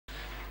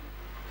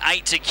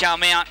8 to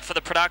come out for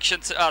the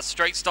production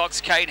street stocks.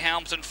 Cade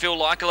Helms and Phil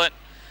Licklet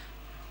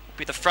will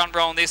be the front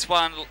row on this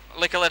one.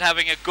 Licklet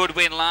having a good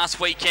win last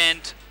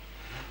weekend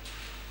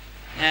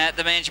at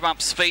the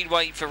Manjimup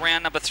Speedway for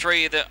round number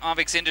 3 of the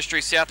Ivex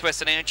Industries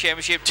Southwestern Air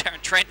Championship.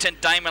 Trent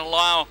and Damon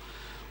Lyle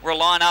will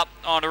line up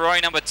on row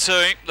number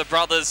 2. The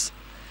brothers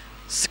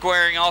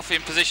squaring off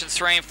in positions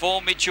 3 and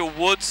 4. Mitchell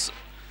Woods,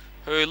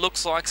 who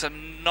looks like a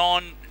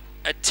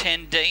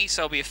non-attendee,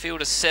 so it'll be a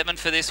field of 7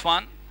 for this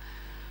one.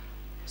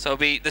 So it'll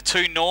be the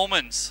 2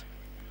 Normans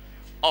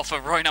off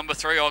of row number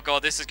 3. Oh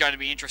God, this is going to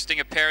be interesting.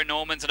 A pair of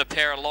Normans and a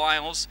pair of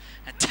Lyles,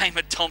 and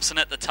Damon Thomson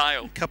at the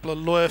tail. A couple of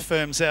lawyer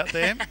firms out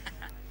there.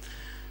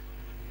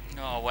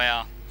 Oh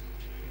wow.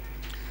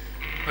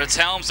 But it's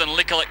Helms and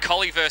Licklet,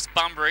 Collie versus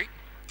Bunbury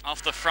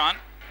off the front.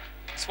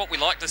 It's what we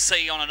like to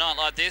see on a night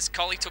like this.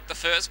 Collie took the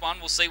first one.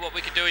 We'll see what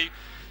we can do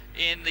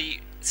in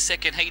the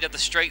second heat of the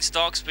street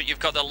stocks, but you've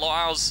got the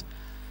Lyles.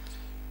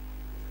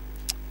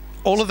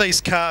 All of these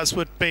cars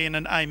would be in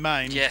an A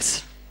main.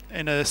 Yes.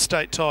 In a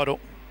state title.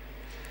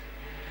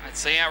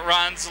 Let's see how it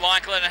runs.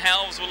 Licklet and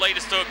Helms will lead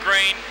us to a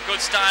green. Good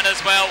start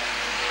as well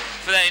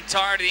for that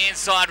entirety of the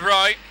inside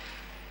row.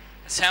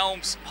 As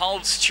Helms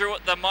holds true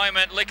at the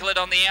moment. Licklet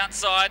on the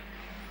outside.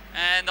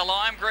 And the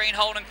lime green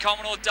Holden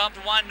Commodore dumped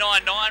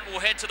 199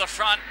 will head to the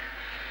front.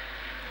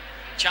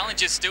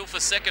 Challenges still for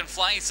second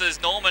place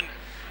as Norman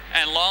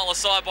and Lyle are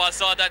side by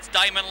side. That's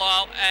Damon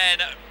Lyle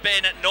and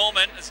Ben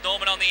Norman. As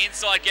Norman on the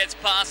inside gets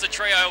past the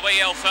trio.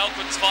 EL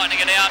Falcons fighting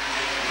it out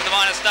for the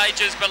minor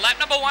stages. But lap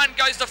number 1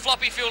 goes to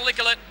Floppy Phil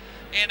Licklet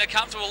in a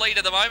comfortable lead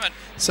at the moment.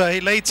 So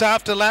he leads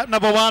after lap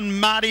number 1.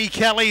 Marty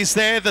Kelly's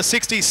there, the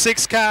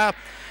 66 car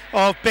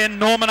of Ben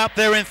Norman up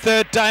there in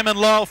 3rd. Damon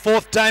Lyle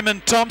 4th.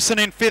 Damon Thomson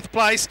in 5th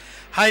place.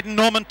 Hayden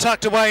Norman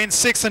tucked away in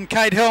 6th, and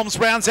Cade Helms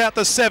rounds out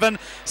the 7.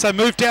 So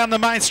move down the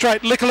main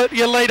straight. Licklet,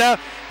 your leader.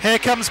 Here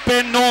comes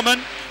Ben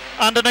Norman.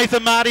 Underneath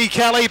of Marty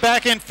Kelly,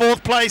 back in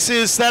 4th place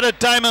is that of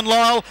Damon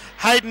Lyle.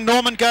 Hayden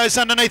Norman goes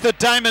underneath of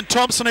Damon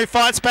Thomson, who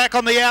fights back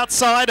on the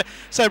outside.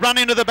 So run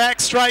into the back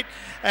straight,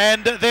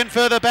 and then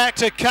further back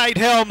to Cade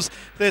Helms.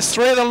 There's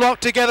 3 of them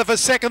locked together for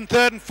 2nd,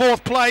 3rd and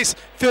 4th place.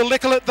 Phil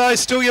Licklet, though,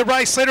 still your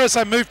race leader as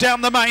they move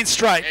down the main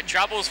straight. Yeah,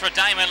 troubles for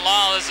Damon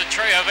Lyle as the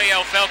trio of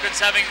EL Falcons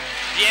having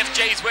the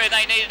FGs where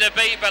they needed to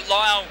be, but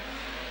Lyle,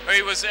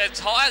 who was as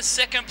high as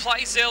 2nd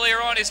place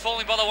earlier on, is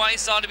falling by the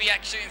wayside to be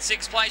actually in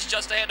 6th place,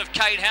 just ahead of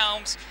Cade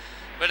Helms.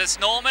 But it's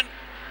Norman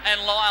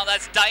and Lyle,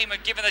 that's Damon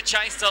giving the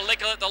chase to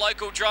Licklet, the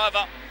local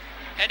driver.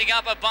 Heading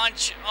up a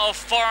bunch of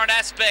foreign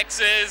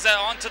aspects is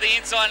onto the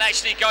inside, and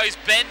actually goes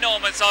Ben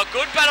Norman. So a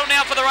good battle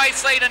now for the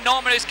race leader.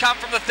 Norman, who's come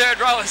from the 3rd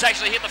row, has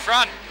actually hit the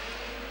front.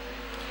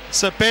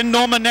 So Ben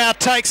Norman now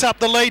takes up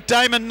the lead.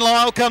 Damon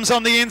Lyle comes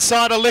on the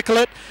inside of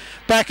Licklet.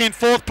 Back in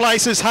 4th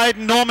place is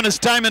Hayden Norman as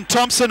Damon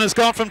Thomson has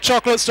gone from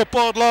chocolates to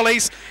boiled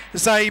lollies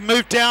as they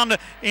move down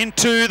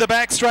into the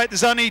back straight.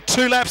 There's only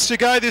 2 laps to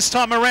go this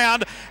time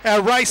around.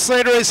 Our race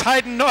leader is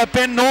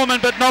Ben Norman,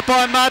 but not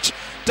by much.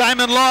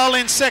 Damon Lyle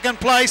in 2nd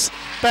place.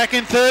 Back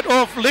in 3rd.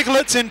 Oh,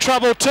 Licklet's in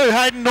trouble too.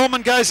 Hayden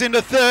Norman goes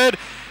into 3rd.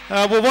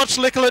 We'll watch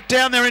Licklet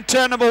down there in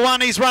turn number 1.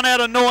 He's run out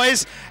of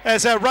noise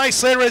as our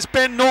race leader is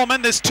Ben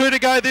Norman. There's 2 to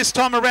go this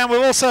time around.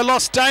 We've also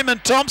lost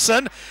Damon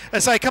Thomson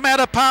as they come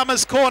out of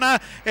Palmer's corner.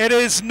 It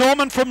is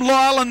Norman from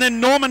Lyle and then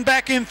Norman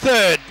back in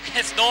 3rd.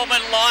 It's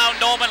Norman Lyle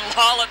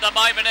at the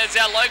moment as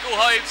our local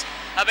hopes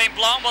have been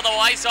blown by the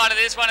wayside of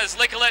this one as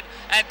Licklet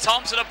and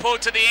Thomson are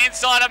pulled to the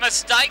inside. A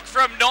mistake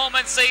from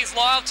Norman sees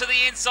Lyle to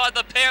the inside.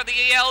 The pair of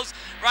the ELs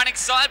running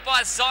side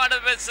by side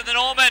of it. So the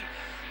Norman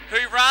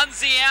who runs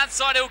the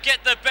outside, he'll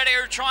get the better,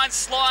 he'll try and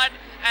slide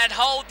and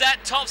hold that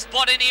top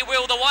spot in here.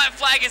 Will the white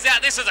flag is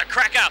out. This is a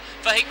cracker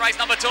for heat race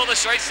number 2 of the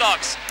street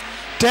stocks.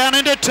 Down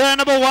into turn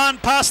number 1,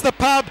 past the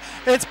pub.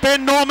 It's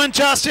Ben Norman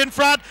just in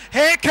front.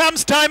 Here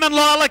comes Damon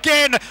Lyle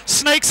again.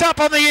 Sneaks up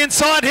on the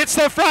inside, hits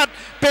the front.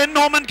 Ben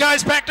Norman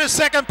goes back to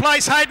 2nd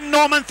place. Hayden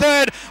Norman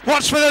 3rd.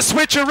 Watch for the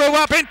switcheroo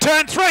up in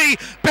turn 3.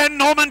 Ben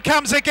Norman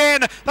comes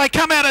again. They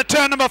come out of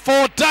turn number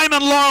 4.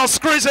 Damon Lyle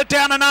screws it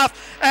down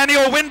enough and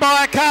he'll win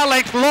by a car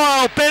length.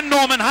 Lyle, Ben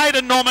Norman,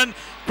 Hayden Norman.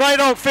 Great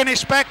old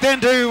finish. Back then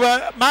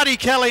to Marty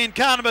Kelly in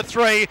car number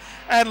 3.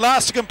 And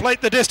last to complete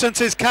the distance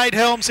is Cade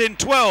Helms in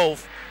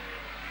 12.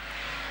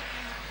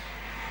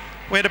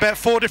 We had about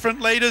 4 different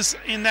leaders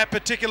in that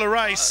particular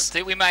race. I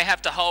think we may have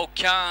to hold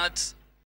cards